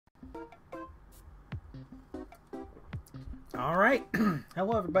Alright,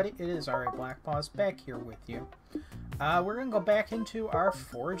 hello everybody, it is R.A. Blackpaws back here with you. We're going to go back into our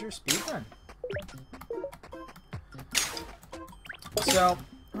Forager speedrun. So,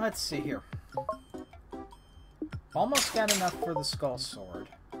 let's see here. Almost got enough for the skull sword.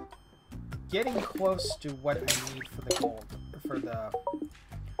 Getting close to what I need for the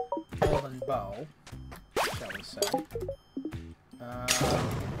golden bow, shall we say.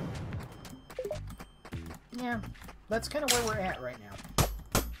 Yeah, that's kind of where we're at right now.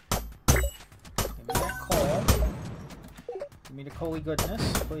 Give me that coal. Give me the coaly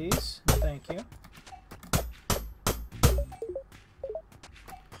goodness, please. Thank you.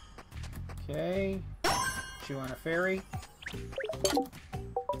 Okay. Chew on a fairy.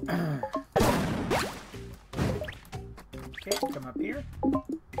 Okay, come up here.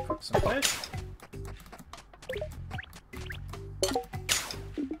 Cook some fish.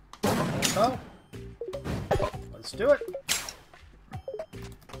 Oh. Let's do it.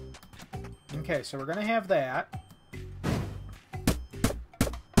 Okay, so we're going to have that.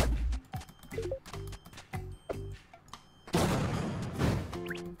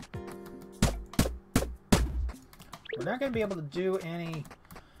 We're not going to be able to do any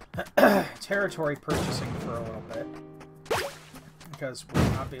territory purchasing for a little bit because we're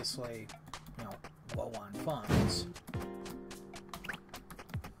obviously, you know, low on funds.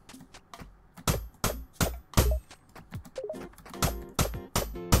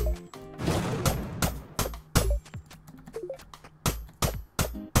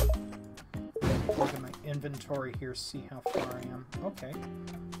 Look at my inventory here, see how far I am. Okay.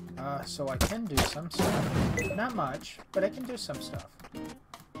 So I can do some stuff. Not much, but I can do some stuff.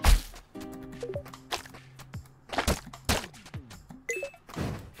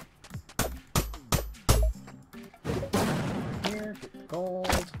 Here, get the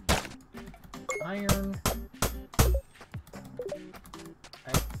gold. Iron.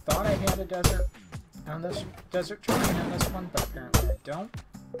 I thought I had a desert terrain on this one, but apparently I don't.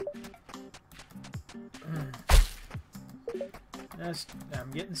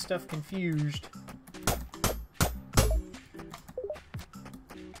 I'm getting stuff confused.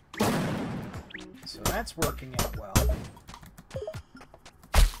 So that's working out well.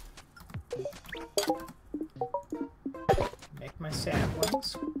 Make my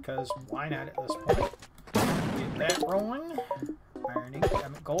saplings, because why not at this point? Get that rolling.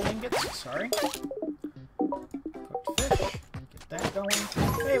 Gold ingots, sorry. Cooked fish. Get that going.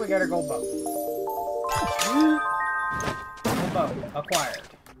 Hey, we got our gold bow. Bow acquired.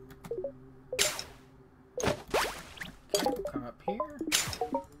 Okay, we'll come up here.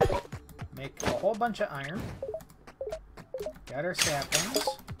 Make a whole bunch of iron. Got our saplings.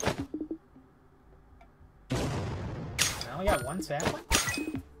 Now we got one sapling?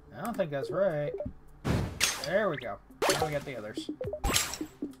 I don't think that's right. There we go. Now we got the others.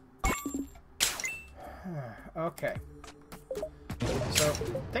 Okay. So,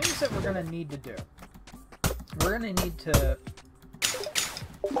 things that we're going to need to do. We're going to need to...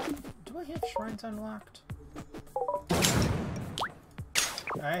 Do I have shrines unlocked?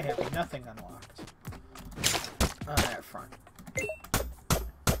 I have nothing unlocked on that front.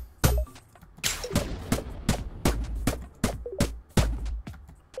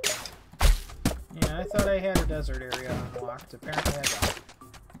 Yeah, I thought I had a desert area unlocked. Apparently I don't.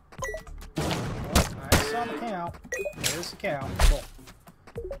 Oh, I saw the cow. There's the cow. Cool.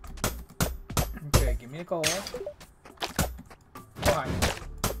 Okay, give me the gold. Fine.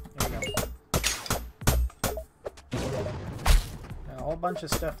 There you go. A whole bunch of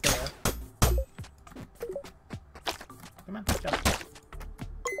stuff there. Come on, jump.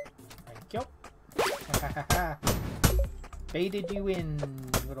 Thank you. Baited you in,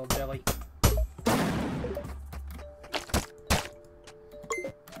 little jelly.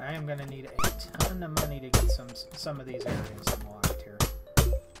 I am gonna need a ton of money to get some of these areas unlocked here.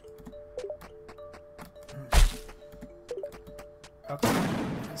 Okay,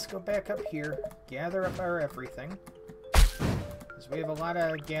 let's go back up here, gather up our everything, because we have a lot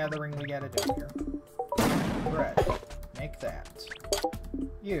of gathering we gotta do here. Bread, make that.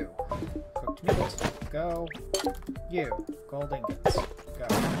 You, cooked meat, go. You, gold ingots, go.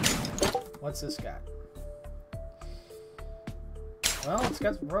 What's this got? Well, it's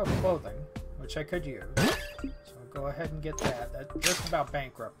got rope clothing, which I could use, so I'll go ahead and get that. That just about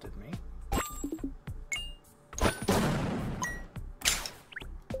bankrupted me.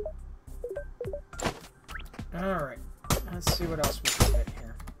 Alright, let's see what else we can get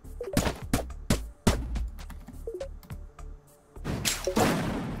here.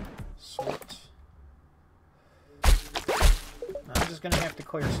 Sort. I'm just gonna have to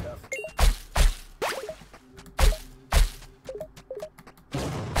clear stuff.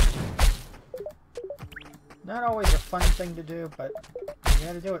 Not always a fun thing to do, but you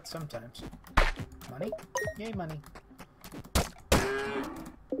gotta do it sometimes. Money? Yay, money.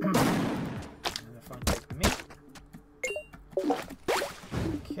 And the phone take the meat.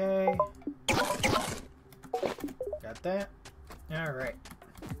 Okay. Got that. Alright.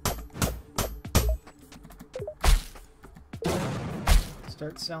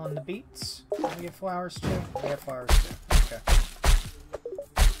 Start selling the beets. Can we get flowers too? We got flowers too. Okay.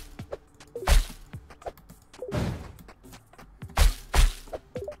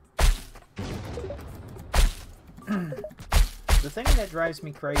 The thing that drives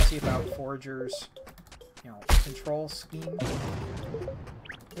me crazy about Forager's, control scheme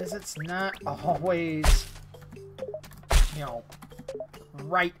is it's not always,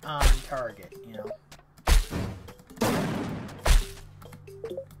 right on target,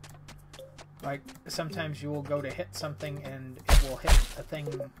 Like, sometimes you will go to hit something and it will hit a thing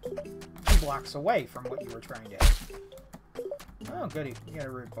 2 blocks away from what you were trying to hit. Oh, goody. You got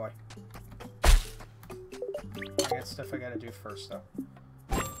a rude boy. I got stuff I gotta do first, though.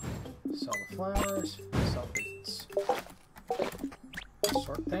 Sell the flowers, sell the beets.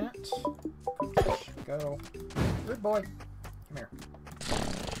 Sort that. Fish, go. Good boy. Come here.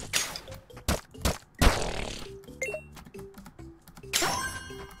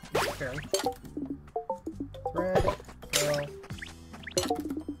 Fairy. Thread, go.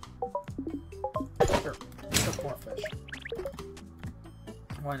 Sure, cook more fish.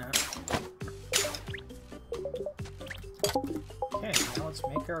 Why not? Okay, now let's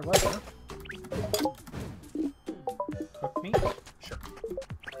make our leather. Cook meat? Sure.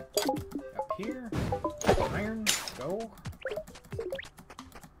 Up here. Iron. Go.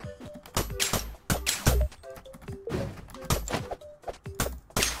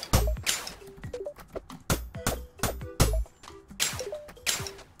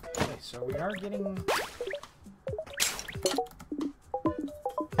 Okay, so we are getting...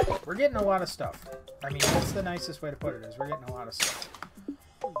 We're getting a lot of stuff. I mean, that's the nicest way to put it, is we're getting a lot of stuff.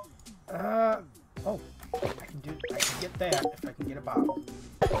 Oh, I can get that if I can get a bottle.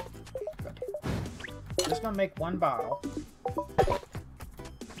 Good. Just gonna make 1 bottle. Okay.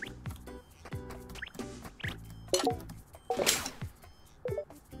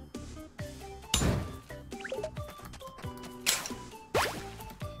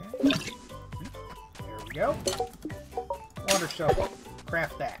 There we go. Water shovel.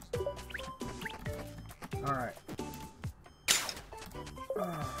 Craft that. Alright.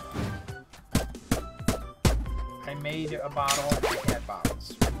 I made a bottle. I had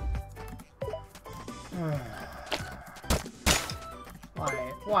bottles.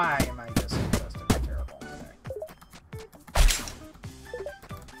 Why am I just infested with terrible today?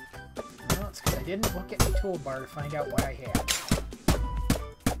 Well, it's because I didn't look at the toolbar to find out what I had.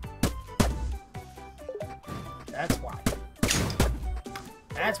 That's why.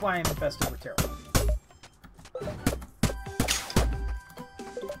 That's why I'm infested with terrible.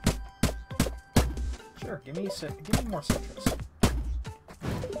 Sure, give me more citrus.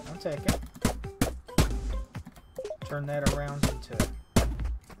 I'll take it. Turn that around into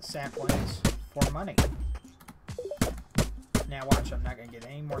saplings for money. Now watch, I'm not gonna get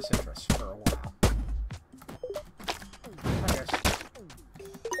any more citrus for a while. I guess.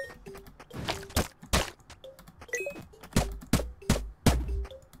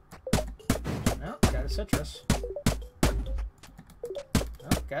 No, got a citrus.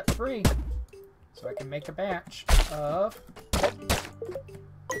 Oh, got 3. So I can make a batch of... I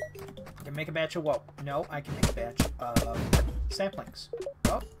can make a batch of what? No, I can make a batch of samplings.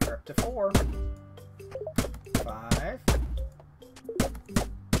 Oh, we're up to 4. 5.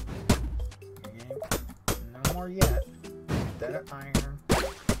 No more yet. That of iron.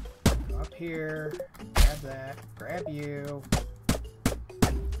 Go up here. Grab that. Grab you.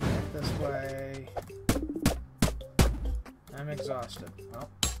 Back this way. I'm exhausted. Well,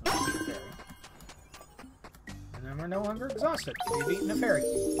 let's eat a fairy. And then we're no longer exhausted. We've eaten a fairy.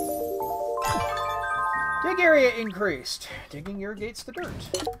 Dig area increased. Digging irrigates the dirt.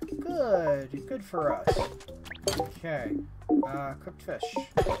 Good. Good for us. Okay. Cooked fish.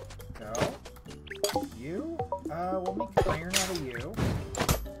 Go. You. We'll make iron out of you.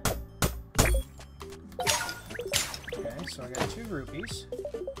 Okay, so I got 2 rupees.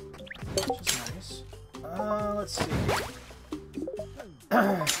 Which is nice. Let's see.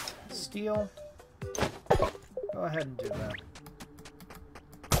 Steel. Go ahead and do that.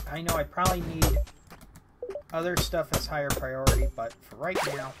 I know I probably need other stuff as higher priority, but for right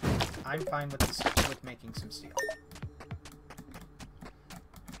now, I'm fine with this, with making some steel.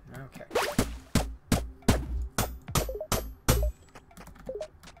 Okay.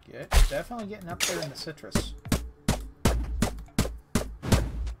 Good. Definitely getting up there in the citrus.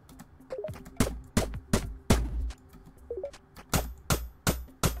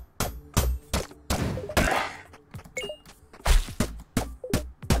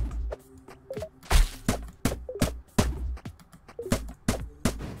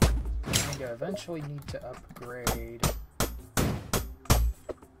 eventually need to upgrade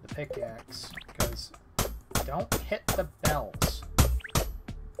the pickaxe, because don't hit the bells.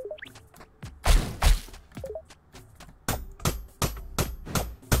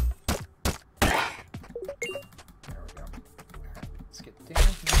 There we go. Alright, let's get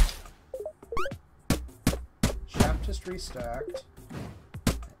down here. Shop just restocked.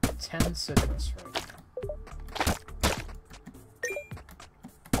 10 citrus right now.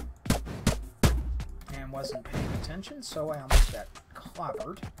 And wasn't paying attention, so I almost got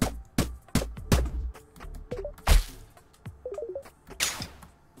clobbered.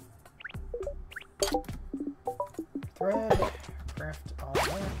 Thread, craft all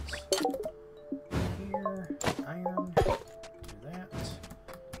that. Here, iron, do that.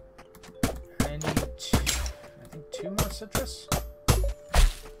 I need, I think, 2 more citrus.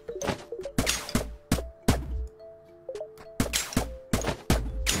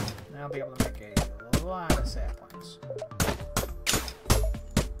 I'll be able to make a lot of saplings.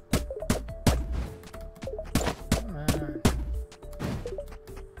 Come on.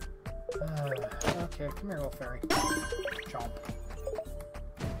 Okay, come here, little fairy. Chomp.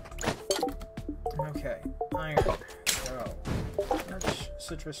 Okay, iron. Go. How much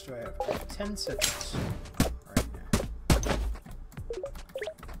citrus do I have? I have 10 citrus right now.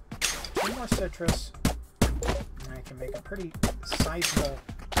 2 more citrus, and I can make a pretty sizable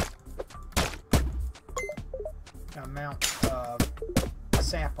amount of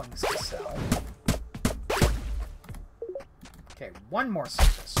saplings to sell. Okay, 1 more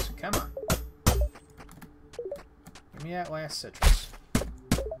citrus. Come on. Give me that last citrus.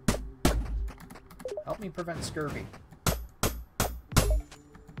 Help me prevent scurvy.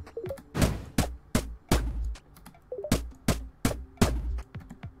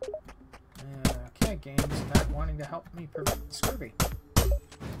 Okay, game's not wanting to help me prevent scurvy.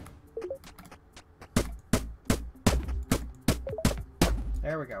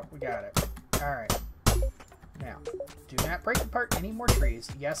 There we go. We got it. Alright. Now, do not break apart any more trees.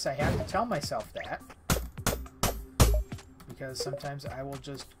 Yes, I have to tell myself that. Because sometimes I will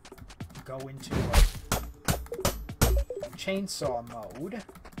just go into chainsaw mode.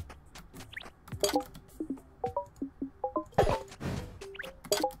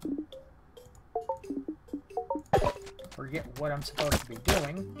 Forget what I'm supposed to be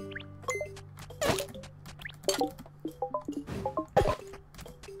doing.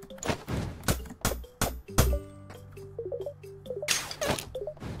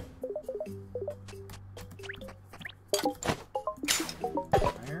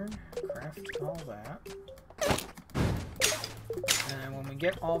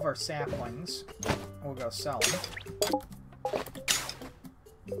 Get all of our saplings, we'll go sell them.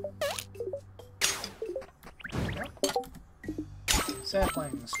 Yep.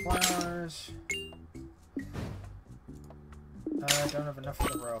 Saplings, flowers. I don't have enough for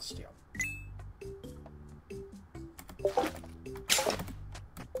the royal steel.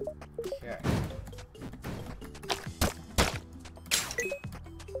 Okay.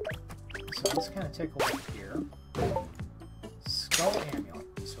 So let's kind of take a look here. Skull amulet.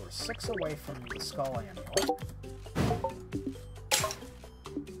 So we're 6 away from the skull amulet.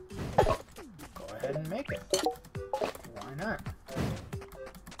 Go ahead and make it. Why not?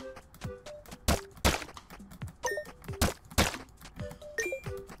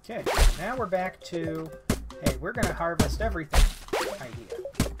 Okay, now we're back to, hey, we're going to harvest everything idea.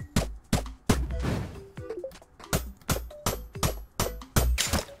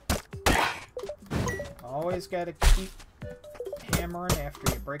 Always got to keep hammering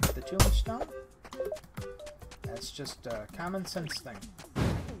after you break the tombstone. That's just a common sense thing.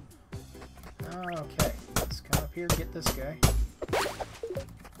 Okay, let's come up here and get this guy.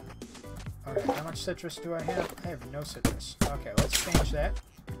 Alright, how much citrus do I have? I have no citrus. Okay, let's change that.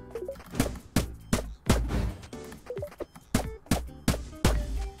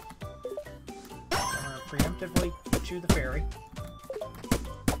 I'm going to preemptively chew the fairy.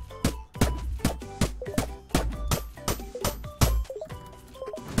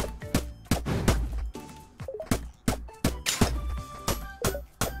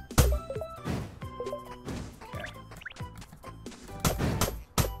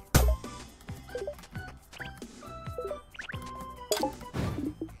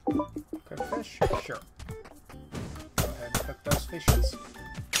 Sure. Go ahead and cook those fishes.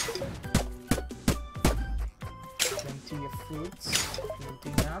 Plenty of fruits,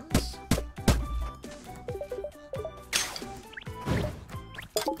 plenty yums.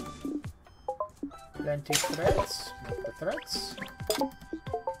 Plenty threads, make the threads.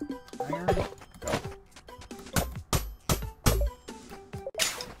 Iron, go.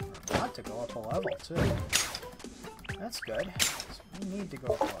 We're about to go up a a level, too. That's good. So we need to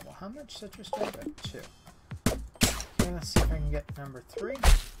go up a level. How much citrus do I have? 2. Okay, let's see if I can get number 3.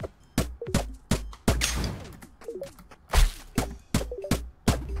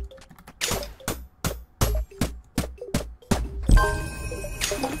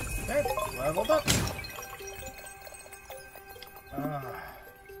 Okay, leveled up.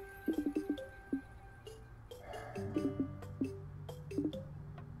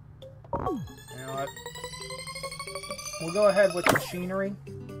 You know what? We'll go ahead with machinery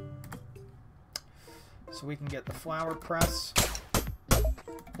so we can get the flower press.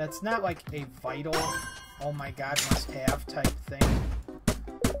 That's not like a vital, oh my god, must have type thing,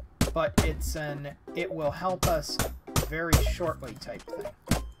 but it's an it will help us very shortly type thing.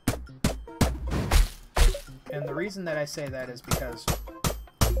 And the reason that I say that is because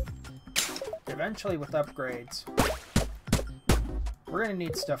eventually with upgrades, we're going to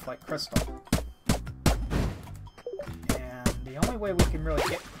need stuff like crystal. And the only way we can really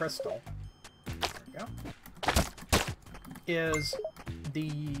get crystal, there we go, is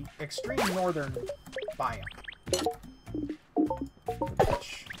the extreme northern biome.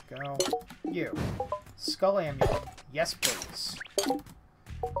 Fish, go. You. Skull amulet. Yes, please.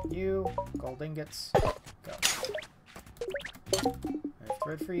 You. Gold ingots. Go. I have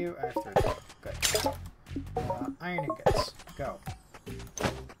thread for you. I have thread for you. Good. Iron ingots. Go.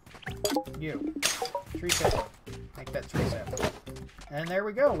 You. Tree sapling. Make that tree sapling. And there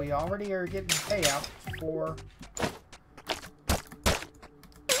we go. We already are getting payout for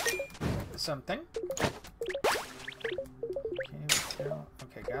something.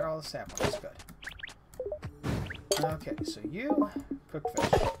 Okay, got all the saplings. Good. Okay, so you cook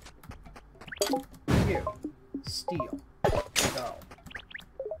fish. You steel. Go.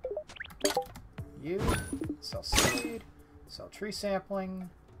 You sell seed. Sell tree sapling.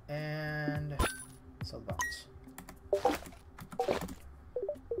 And sell bones.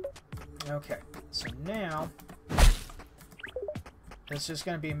 Okay, so now it's just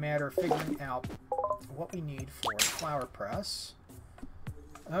going to be a matter of figuring out what we need for the flower press.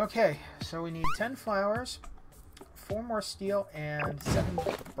 Okay, so we need 10 flowers, 4 more steel, and 7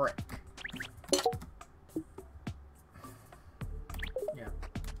 brick. Yeah.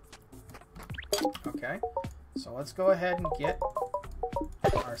 Okay, so let's go ahead and get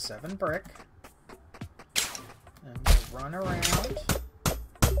our 7 brick. And we'll run around,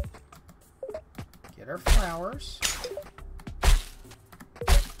 get our flowers.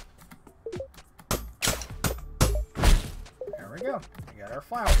 There we go. We got our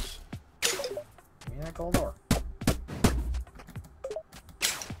flowers. Give me that gold ore.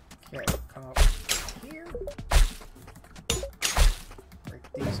 Okay, come up here. Break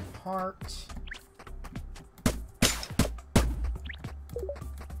these apart.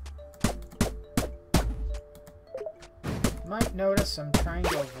 Might notice I'm trying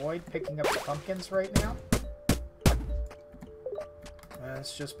to avoid picking up the pumpkins right now.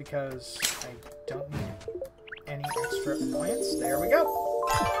 That's just because I don't need any extra annoyance. There we go.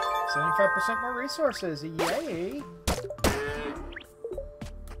 75% more resources. Yay!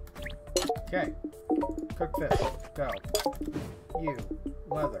 Okay. Cook fish. Go. You.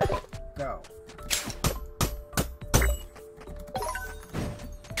 Leather. Go.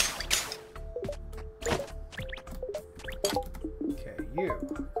 Okay, you.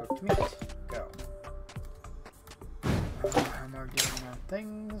 Cooked meat. Go. How am I doing on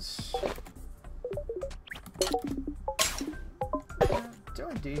things?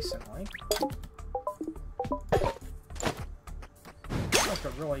 Doing decently. Not like a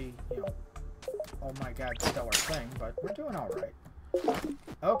really, oh my god, stellar thing, but we're doing alright.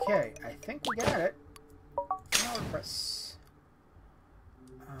 Okay, I think we got it. Flower press.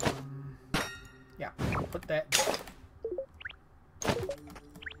 Yeah, put that down.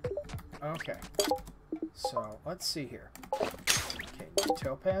 Okay, so let's see here. Okay,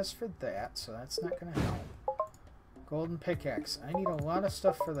 topaz for that, so that's not going to help. Golden pickaxe. I need a lot of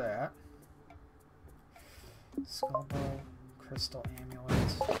stuff for that. Skull bow, crystal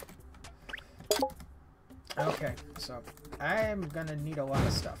amulet. Okay, so I'm gonna need a lot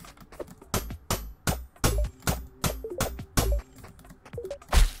of stuff.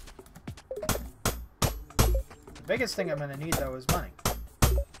 The biggest thing I'm gonna need though is money.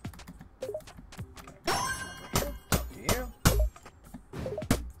 Okay, talk to you.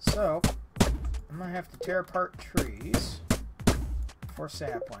 So I'm gonna have to tear apart trees for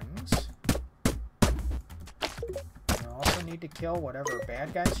saplings. I also need to kill whatever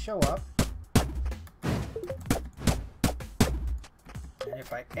bad guys show up. And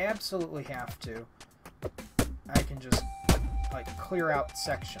if I absolutely have to, I can just, like, clear out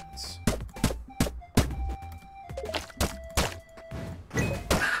sections.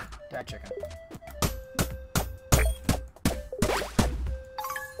 Die, chicken.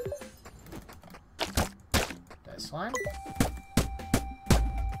 Die, slime.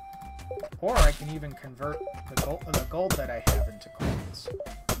 Or I can even convert the gold that I have into coins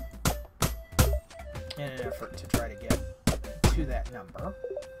in an effort to try to get to that number.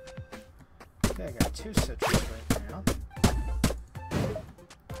 Okay, I got 2 citrus right now.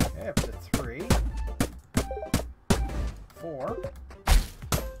 Okay, up to 3. 4.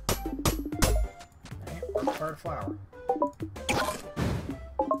 Okay, part of flour.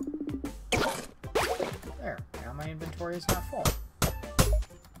 There, now my inventory is not full.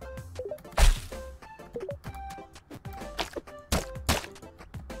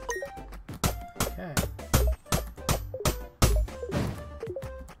 Okay.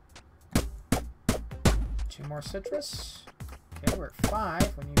 Two more citrus. Okay, we're at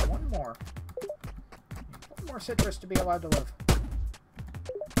 5. We need 1 more. One more citrus to be allowed to live.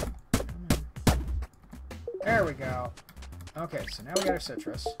 There we go. Okay, so now we got our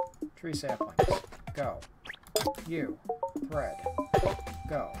citrus. Tree saplings. Go. You. Thread.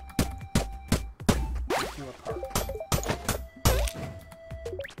 Go. Pick you apart.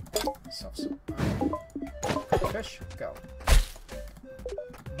 Myself some fish. Go.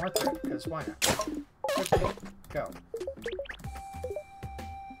 More thread, because why not? 15. Go.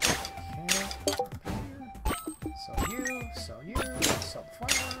 Okay. Sell you. Sell you. Sell the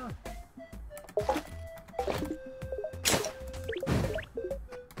flour.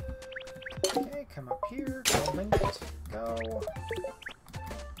 Okay, come up here. Gold ingot. Go.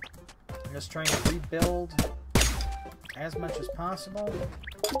 I'm just trying to rebuild as much as possible.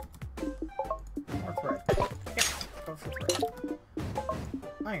 More thread. Yep, go for thread.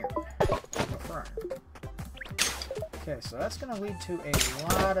 Iron. Go for iron. Okay, so that's going to lead to a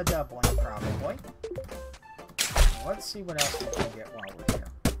lot of doubling, probably. Let's see what else we can get while we're here.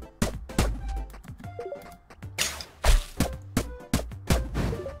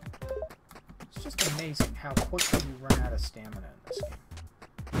 It's just amazing how quickly you run out of stamina in this game.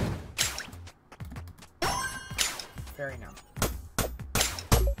 Very numb.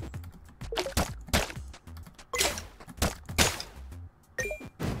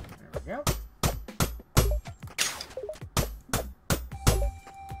 There we go.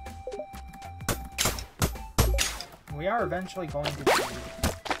 We are eventually going to do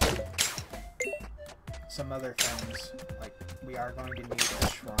some other things, like we are going to need a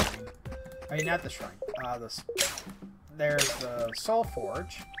shrine. I mean, not the shrine. There's the Soul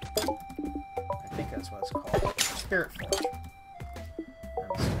Forge. I think that's what it's called. Spirit Forge.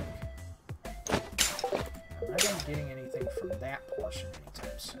 I'm not going to be getting anything from that portion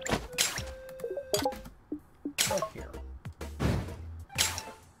anytime soon. Look here.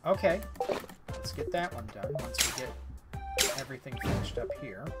 Okay. Let's get that one done once we get everything finished up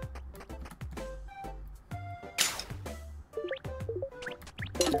here.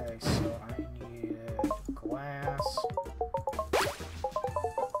 Okay, so I needed glass.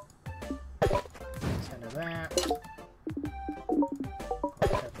 10 of that. Go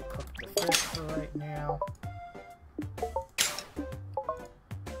ahead and cook the fish for right now.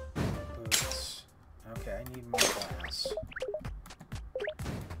 Boots. Okay, I need more glass.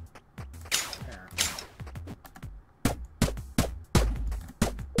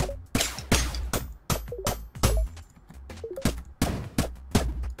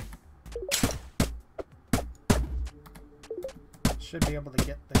 Should be able to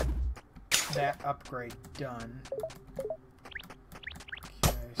get that upgrade done.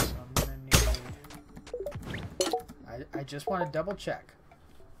 Okay, so I'm gonna need... I just want to double check.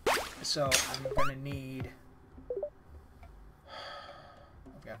 So I'm gonna need...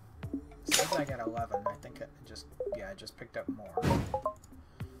 Okay. Since I got 11, I think I just picked up more.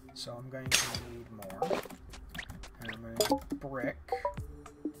 So I'm going to need more. And I'm gonna need brick.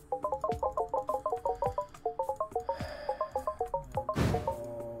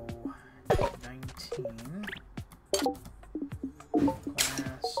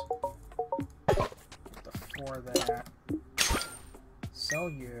 Glass. Get the 4 of that. Sell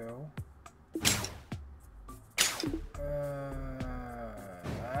you.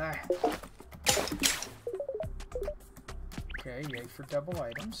 Okay, yay for double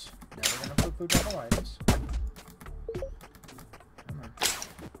items. Never gonna poo-poo double items. Come on.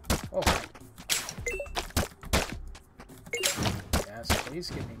 Oh. Yes, please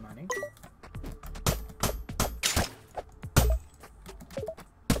give me money.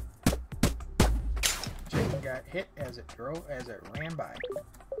 Got hit as it ran by.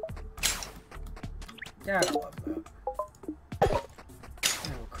 Gotta love that.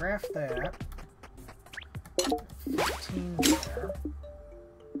 And we'll craft that. 15 there.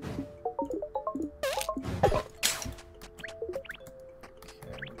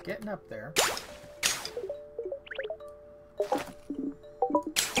 getting up there.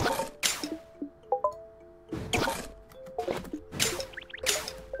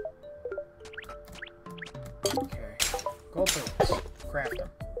 Okay. Gold boots. Craft them.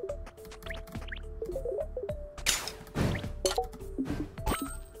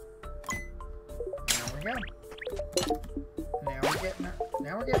 There we go.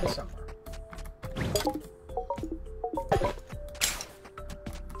 Now we're getting somewhere.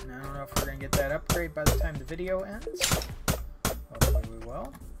 And I don't know if we're gonna get that upgrade by the time the video ends. Hopefully we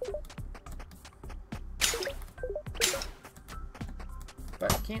will.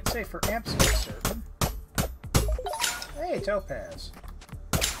 But I can't say for absolute certain. Hey, topaz.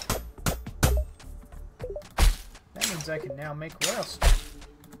 That means I can now make royal stone.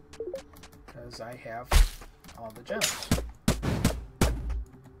 Because I have all the gems.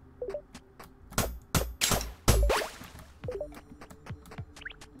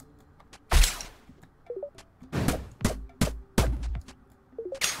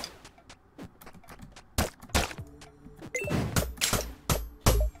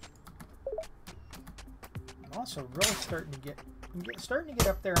 Also really starting to get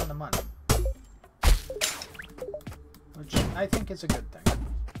up there on the money, which I think is a good thing.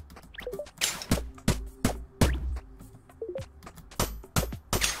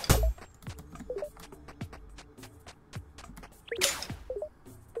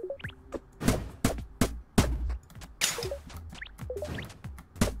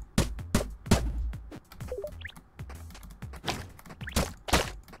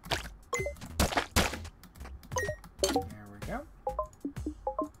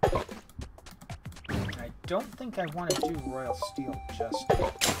 I don't think I want to do royal steel just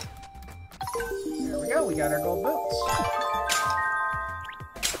yet. There we go, we got our gold boots.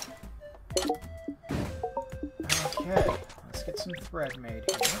 Okay, let's get some thread made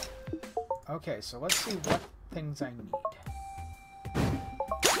here. Okay, so let's see what things I need.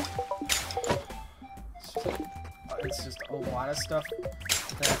 It's just a lot of stuff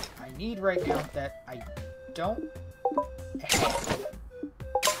that I need right now that I don't have.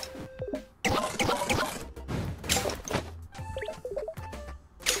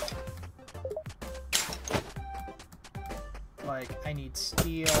 Like, I need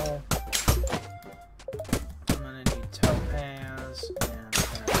steel, I'm gonna need topaz, and I'm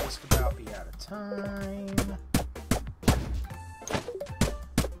gonna just about be out of time.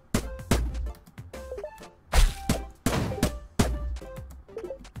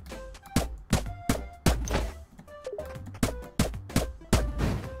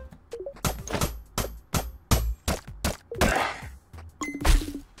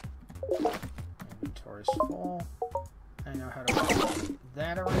 Inventory's full. I know how to work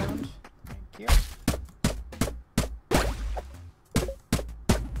that around. Thank you.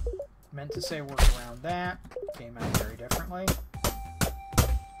 Meant to say work around that. Came out very differently.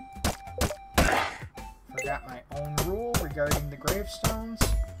 Forgot my own rule regarding the gravestones.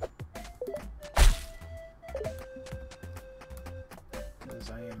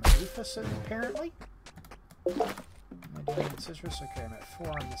 Because I am a deficit, apparently. Am I doing citrus? Okay, I'm at 4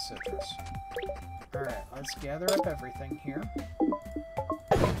 on the citrus. Alright, let's gather up everything here.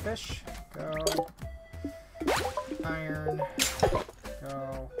 Fish, go. Iron,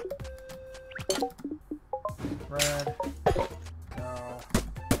 go. Red, go.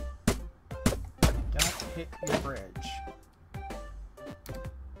 Don't hit your bridge.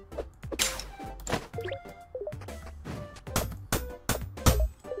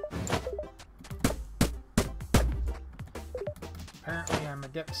 Apparently I'm a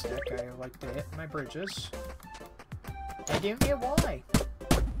dipstick. I like to hit my bridges. I don't know why.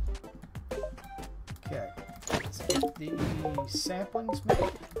 Okay. Let's get the saplings made.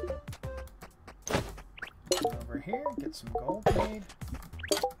 Over here, get some gold made.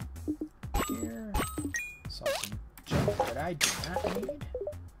 Here. Saw some junk that I do not need.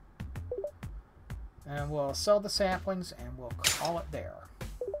 And we'll sell the saplings and we'll call it there.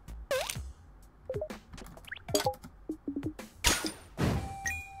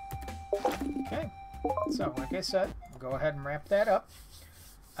 Okay, so like I said, we'll go ahead and wrap that up.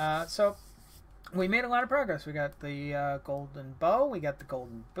 So we made a lot of progress. We got the golden bow, we got the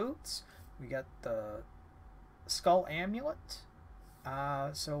golden boots, we got the skull amulet.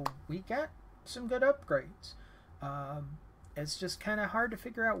 So we got some good upgrades. It's just kind of hard to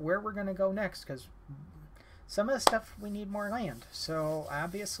figure out where we're going to go next because some of the stuff we need more land. So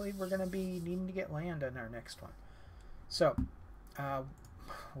obviously we're going to be needing to get land in our next one. So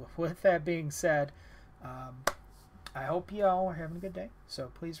with that being said, I hope you all are having a good day. So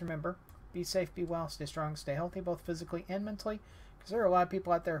please remember, Be safe, be well, stay strong, stay healthy, both physically and mentally, because there are a lot of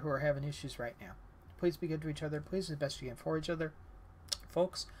people out there who are having issues right now. Please be good to each other. Please do the best you can for each other.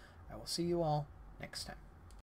 Folks, I will see you all next time.